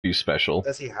do special.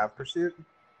 Does he have pursuit?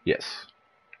 Yes.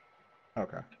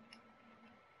 Okay.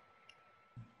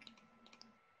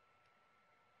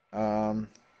 Um,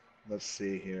 let's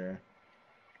see here.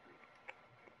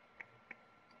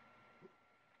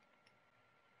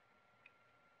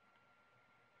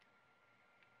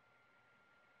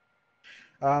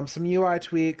 Some UI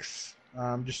tweaks,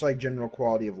 just like general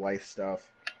quality of life stuff.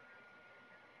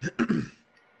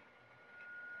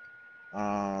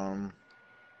 um,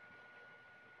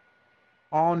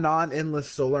 all non-endless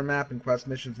solar map and quest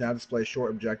missions now display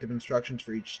short objective instructions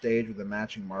for each stage with a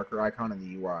matching marker icon in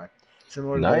the UI,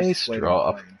 similar to those Nice displayed on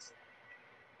drop. planes.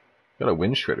 Got a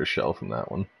wind shredder shell from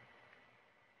that one.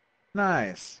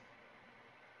 Nice.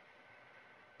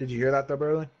 Did you hear that though,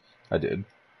 Burley? I did.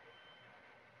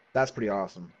 That's pretty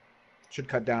awesome. Should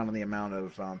cut down on the amount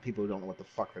of people who don't know what the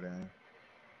fuck they're doing.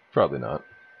 Probably not.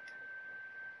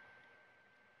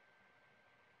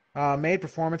 Made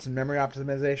performance and memory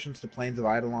optimizations to planes of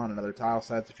Eidolon and other tile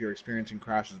sets. If you're experiencing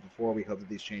crashes before, we hope that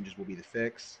these changes will be the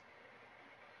fix.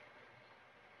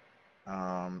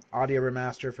 Audio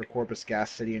remaster for Corpus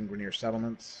Gas City and Grenier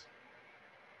settlements.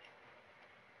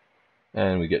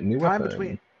 And we get a new Time weapon.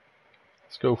 between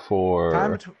Let's go time for...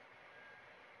 between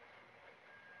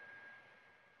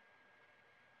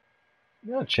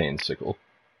Yeah, chain sickle.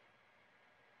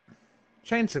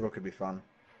 chain sickle could be fun.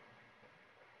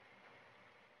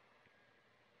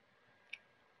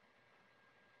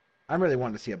 I'm really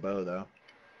wanting to see a bow though.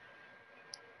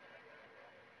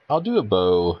 I'll do a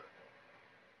bow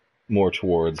more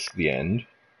towards the end. Okay.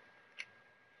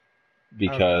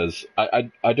 Because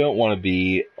I don't want to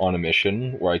be on a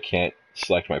mission where I can't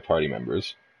select my party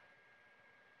members.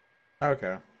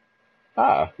 Okay.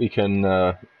 We can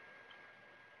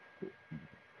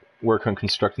work on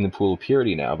constructing the pool of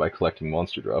purity now by collecting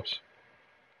monster drops.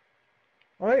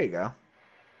 Well, there you go.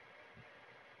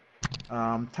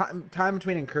 Time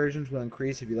between incursions will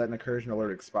increase if you let an incursion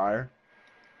alert expire.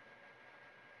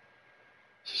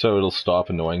 So it'll stop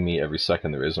annoying me every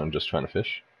second there is when I'm just trying to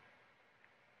fish.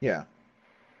 Yeah.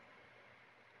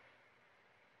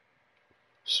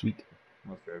 Sweet.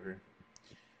 Let's go over.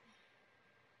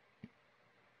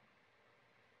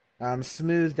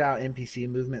 Smoothed out NPC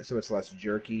movement so it's less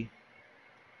jerky.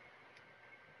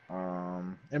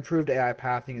 Improved AI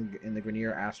pathing in the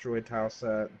Grenier asteroid tile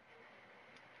set.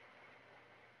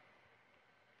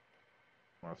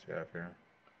 What else we got up here?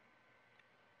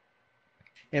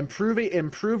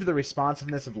 Improved the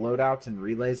responsiveness of loadouts and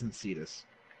relays in Cetus.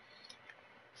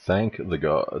 Thank the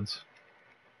gods.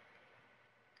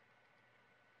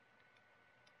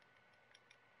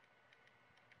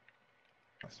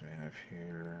 What else do we have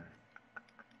here?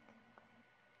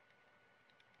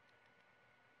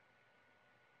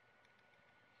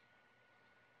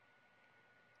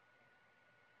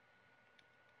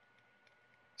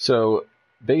 So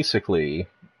basically,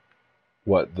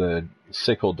 what the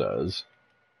sickle does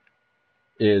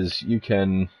is you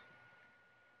can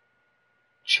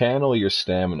channel your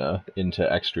stamina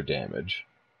into extra damage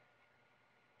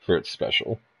for its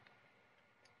special.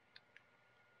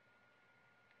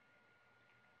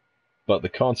 But the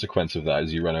consequence of that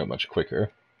is you run out much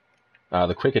quicker.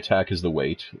 The quick attack is the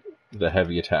weight, the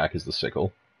heavy attack is the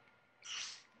sickle,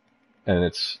 and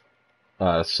it's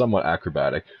somewhat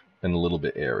acrobatic and a little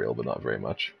bit aerial, but not very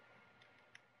much.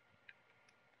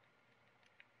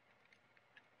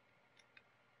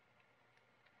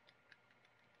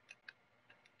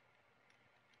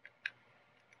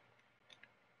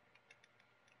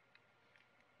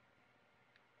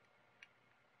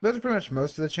 Those are pretty much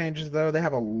most of the changes, though. They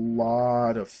have a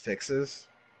lot of fixes.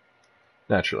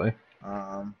 Naturally.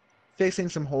 Fixing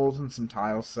some holes in some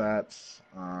tile sets.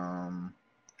 Some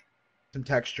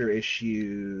texture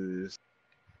issues.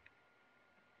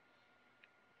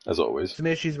 As always. Some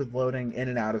issues with loading in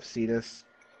and out of Cetus.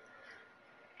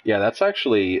 Yeah, that's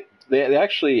actually... They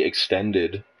actually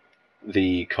extended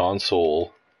the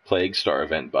console Plague Star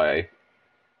event by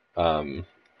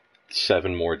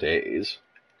 7 more days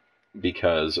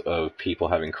because of people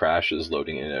having crashes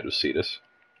loading in and out of Cetus.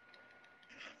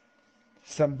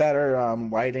 Some better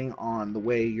lighting on the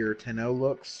way your Tenno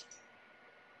looks.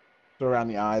 So around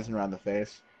the eyes and around the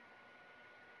face.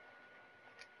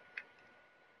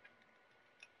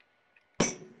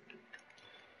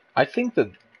 I think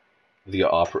that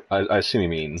I assume you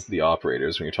mean the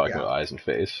operators when you're talking Yeah. about eyes and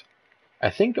face. I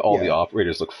think all the Yeah.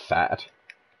 operators look fat.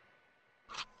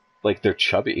 Like they're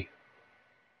chubby.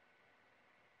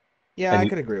 Yeah, And I you,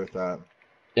 could agree with that.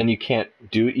 and you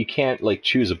can't like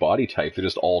choose a body type, they're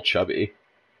just all chubby.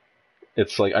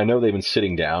 It's like I know they've been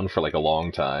sitting down for like a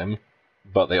long time,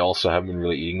 but they also haven't been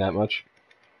really eating that much.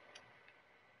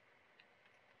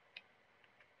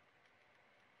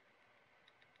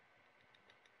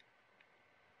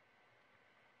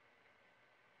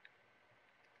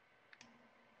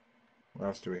 What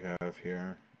else do we have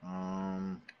here?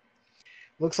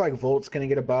 Looks like Volt's gonna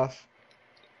get a buff.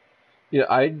 Yeah,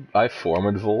 I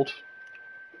formed Volt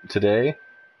today.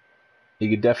 You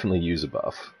could definitely use a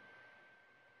buff.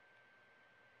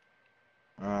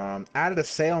 Added a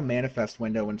sale manifest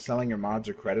window when selling your mods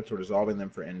or credits or dissolving them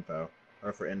for Indo.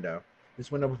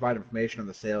 This window provides information on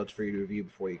the sale for you to review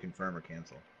before you confirm or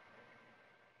cancel.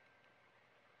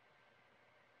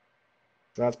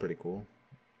 So that's pretty cool.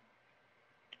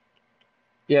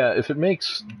 Yeah, if it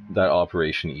makes that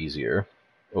operation easier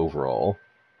overall.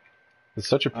 It's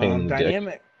such a pain in the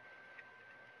dick.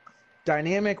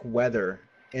 Dynamic weather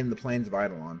in the Plains of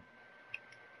Eidolon.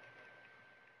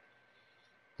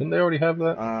 Didn't they already have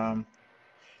that?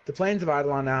 The Plains of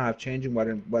Eidolon now have changing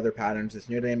weather patterns. This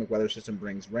new dynamic weather system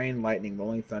brings rain, lightning,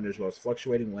 rolling thunder, as well as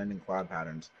fluctuating wind and cloud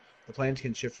patterns. The plains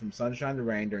can shift from sunshine to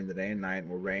rain during the day and night,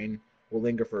 where rain will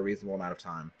linger for a reasonable amount of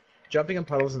time. Jumping in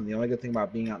puddles isn't the only good thing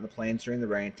about being out in the plains during the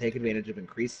rain. Take advantage of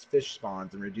increased fish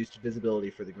spawns and reduced visibility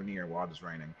for the Grenier while it is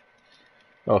raining.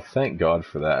 Oh, thank God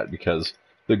for that, because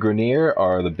the Grenier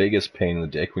are the biggest pain in the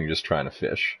dick when you're just trying to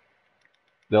fish.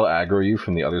 They'll aggro you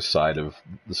from the other side of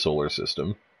the solar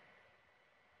system.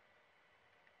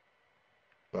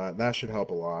 But that should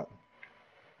help a lot.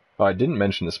 Oh, I didn't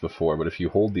mention this before, but if you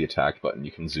hold the attack button,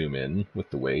 you can zoom in with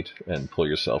the weight and pull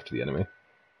yourself to the enemy.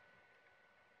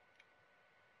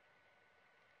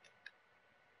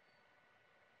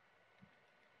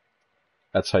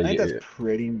 That's how I you think that's get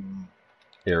pretty.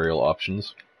 aerial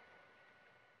options.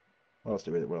 What else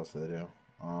do they do?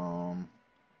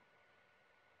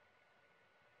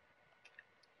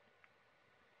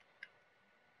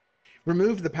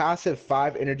 Remove the passive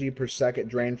 5 energy per second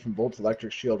drain from Volt's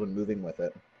electric shield when moving with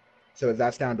it. So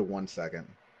that's down to 1 second.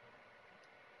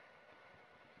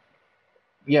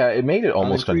 Yeah, it made it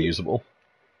almost unusable.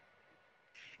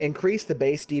 Increase the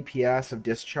base DPS of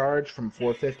Discharge from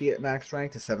 450 at max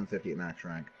rank to 750 at max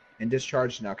rank. And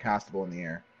Discharge is now castable in the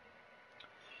air.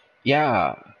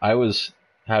 Yeah, I was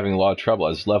having a lot of trouble. I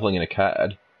was leveling in a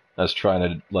CAD. I was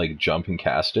trying to, jump and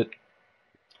cast it.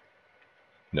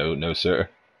 No, sir.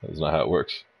 That's not how it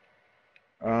works.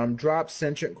 Drop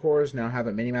Sentient Cores now have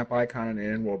a minimap icon and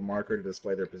an in-world marker to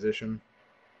display their position.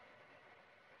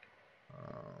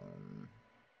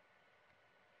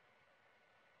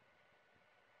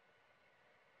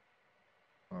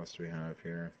 What else do we have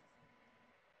here?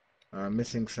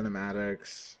 Missing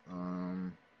cinematics.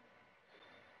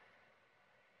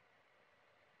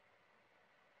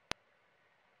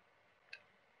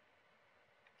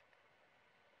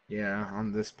 Yeah,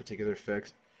 on this particular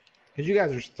fix. Because you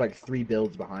guys are just like 3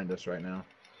 builds behind us right now.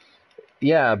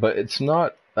 Yeah, but it's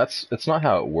not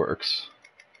how it works.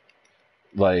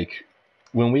 Like,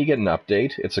 when we get an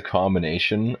update, it's a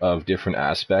combination of different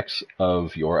aspects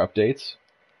of your updates.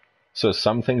 So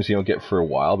some things you don't get for a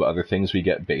while, but other things we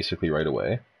get basically right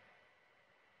away.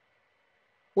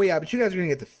 Well, yeah, but you guys are going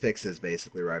to get the fixes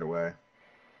basically right away.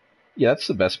 Yeah, that's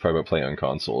the best part about playing on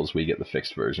consoles. We get the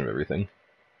fixed version of everything.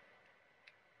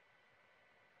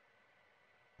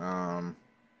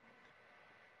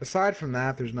 Aside from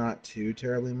that, there's not too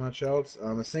terribly much else.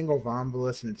 A single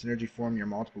Vombolus and its energy form near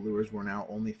multiple lures will now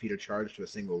only feed a charge to a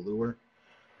single lure.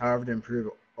 However, to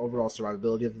improve overall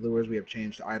survivability of the lures, we have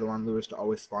changed Eidolon lures to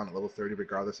always spawn at level 30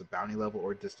 regardless of bounty level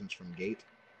or distance from gate.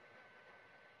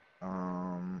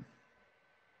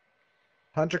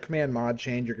 Hunter Command mod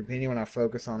change. Your companion will now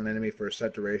focus on an enemy for a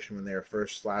set duration when they are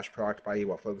first /procced by you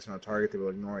while focusing on a target. They will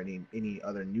ignore any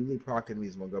other newly procced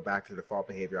enemies and will go back to the default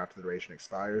behavior after the duration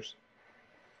expires.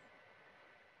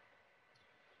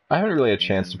 I haven't really had a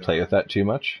chance to play with that too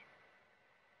much.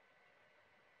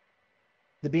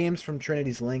 The beams from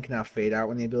Trinity's Link now fade out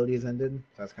when the ability is ended.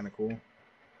 So that's kind of cool.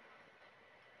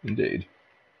 Indeed.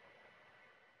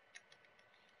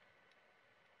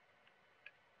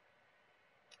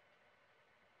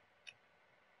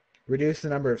 Reduce the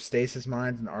number of stasis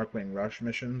mines and Arcwing Rush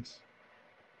missions.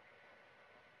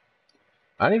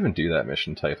 I don't even do that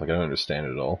mission type. I don't understand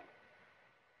it at all.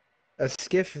 A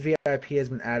Skiff VIP has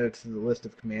been added to the list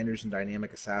of commanders in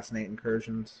dynamic assassinate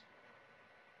incursions.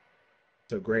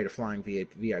 So great, a flying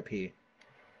VIP.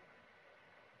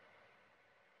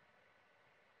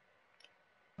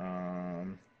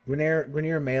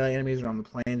 Grenier melee enemies around the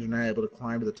plains are now able to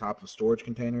climb to the top of storage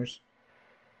containers.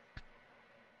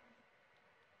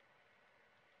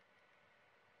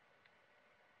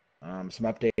 Some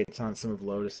updates on some of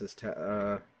Lotus's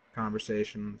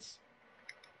conversations.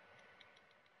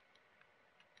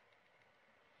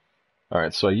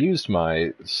 Alright, so I used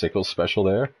my sickle special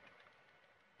there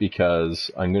because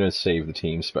I'm going to save the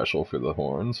team special for the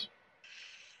horns.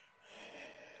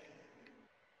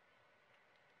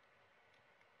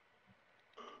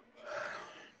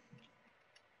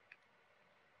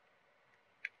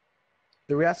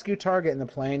 The rescue target in the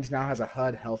plains now has a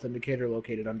HUD health indicator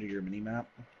located under your minimap.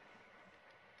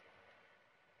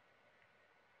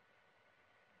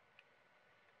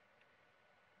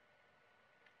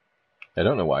 I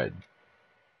don't know why it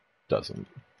doesn't,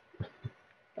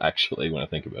 actually, when I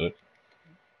think about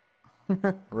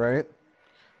it. Right?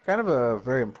 Kind of a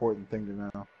very important thing to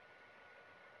know.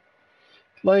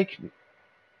 Like,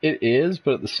 it is,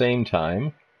 but at the same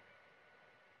time,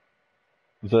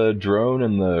 the drone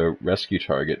and the rescue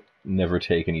target never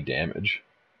take any damage.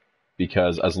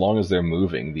 Because as long as they're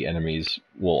moving, the enemies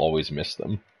will always miss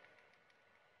them.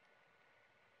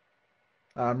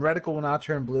 Reticle will now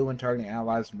turn blue when targeting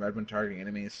allies and red when targeting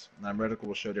enemies. Reticle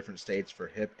will show different states for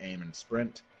hip, aim, and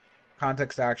sprint.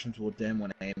 Context actions will dim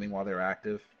when aiming while they're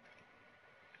active.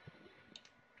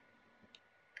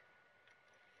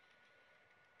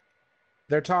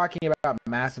 They're talking about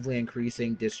massively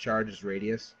increasing discharge's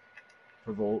radius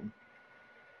per volt.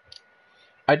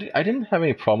 I didn't have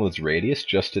any problem with its radius,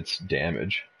 just its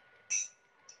damage.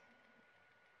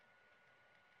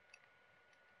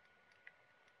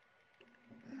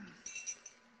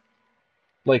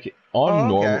 Like, on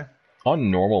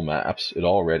normal maps, it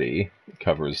already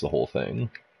covers the whole thing.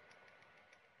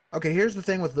 Okay, here's the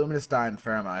thing with Luminous Dye and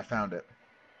Pheroma. I found it.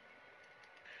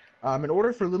 In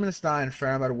order for Luminous Dye and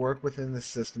Pheroma to work within the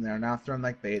system, they are now thrown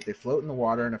like bait. They float in the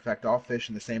water and affect all fish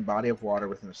in the same body of water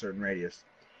within a certain radius.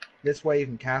 This way, you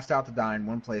can cast out the dye in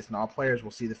one place, and all players will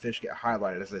see the fish get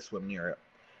highlighted as they swim near it.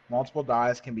 Multiple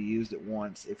dyes can be used at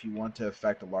once if you want to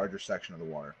affect a larger section of the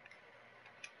water.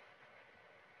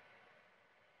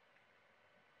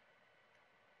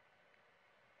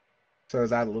 So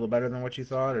is that a little better than what you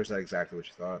thought, or is that exactly what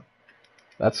you thought?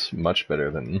 That's much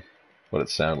better than what it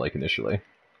sounded like initially.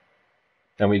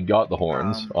 And we got the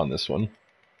horns on this one.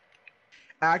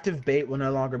 Active bait will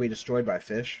no longer be destroyed by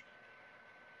fish.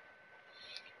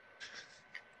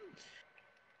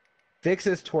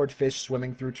 Fixes toward fish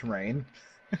swimming through terrain.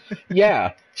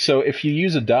 Yeah, so if you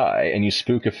use a dye and you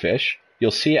spook a fish,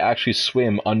 you'll see it actually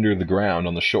swim under the ground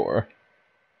on the shore.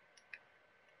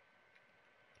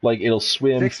 Like, it'll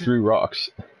swim through rocks.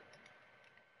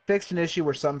 Fixed an issue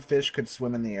where some fish could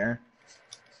swim in the air.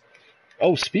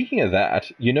 Oh, speaking of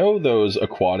that, you know those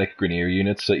aquatic Grineer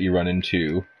units that you run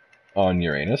into on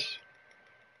Uranus?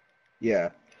 Yeah.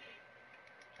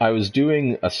 I was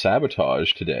doing a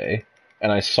sabotage today,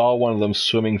 and I saw one of them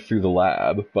swimming through the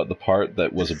lab, but the part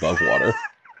that was above water.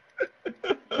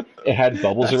 It had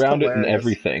bubbles around it and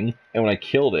everything, and when I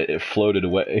killed it, it floated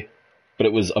away. But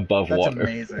it was above water. That's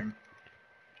amazing.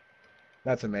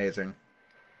 That's amazing.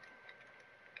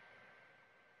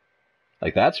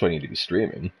 Like, that's what I need to be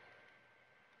streaming.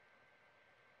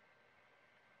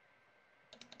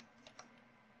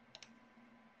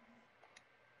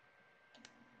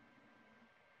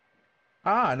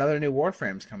 Ah, another new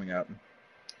Warframe's coming up.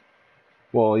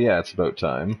 Well, yeah, it's about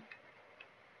time.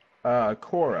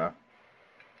 Korra.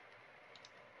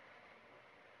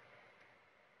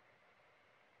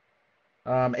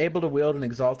 Able to wield an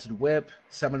exalted whip,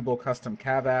 summonable custom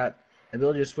cavat,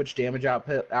 ability to switch damage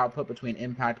output between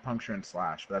impact, puncture, and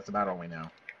slash, but that's about all we know.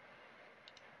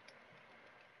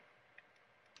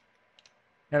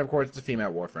 And of course, it's a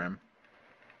female Warframe.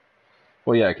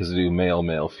 Well, yeah, because they do male,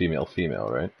 male, female, female,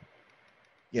 right?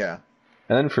 Yeah.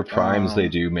 And then for primes, they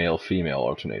do male, female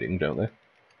alternating, don't they?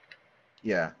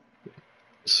 Yeah.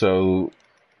 So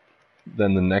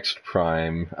then the next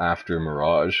prime after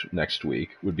Mirage next week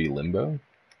would be Limbo?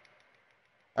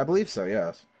 I believe so,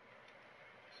 yes.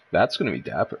 That's going to be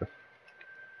dapper.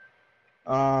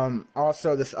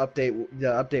 Also, the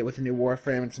update with the new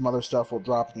Warframe and some other stuff will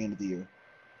drop at the end of the year.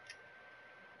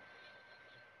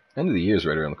 End of the year is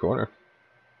right around the corner.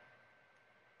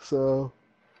 So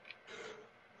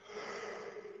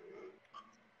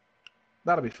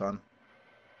that'll be fun.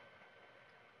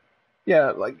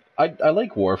 Yeah, like I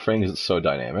like Warframe because it's so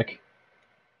dynamic.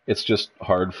 It's just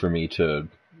hard for me to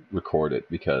record it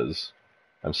because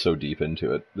I'm so deep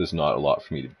into it. There's not a lot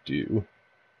for me to do.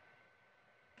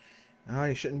 Oh,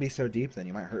 you shouldn't be so deep then.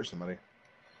 You might hurt somebody.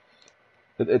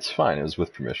 It's fine. It was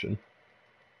with permission.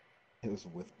 It was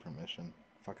with permission.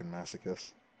 Fucking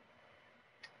masochist.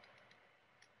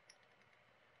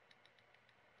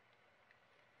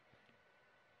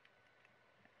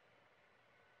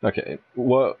 Okay,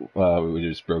 what? We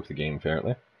just broke the game,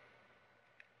 apparently.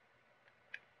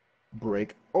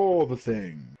 Break all the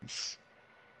things.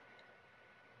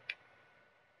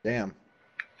 Damn.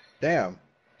 Damn.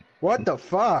 What the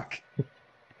fuck?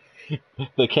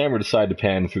 The camera decided to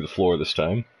pan through the floor this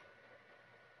time.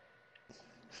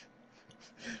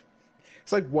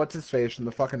 It's like what's his face from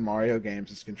the fucking Mario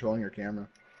games is controlling your camera.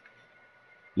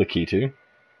 Lakitu.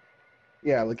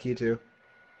 Yeah, Lakitu.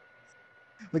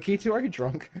 Lakitu, are you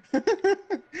drunk?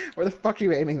 Where the fuck are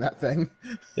you aiming that thing?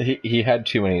 He had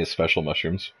too many special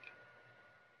mushrooms.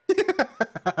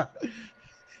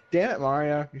 Damn it,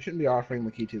 Mario. You shouldn't be offering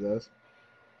Lakitu those.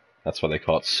 That's why they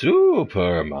call it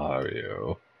Super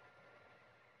Mario.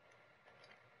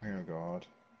 Oh, God.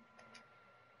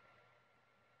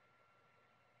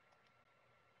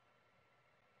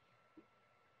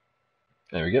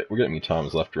 And we're getting me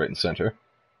Tom's left, right, and center.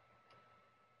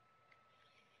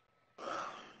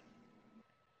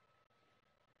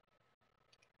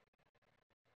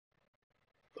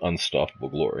 Unstoppable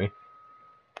glory.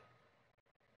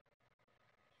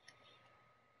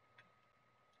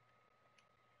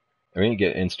 I mean, you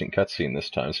get instant cutscene this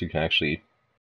time, so you can actually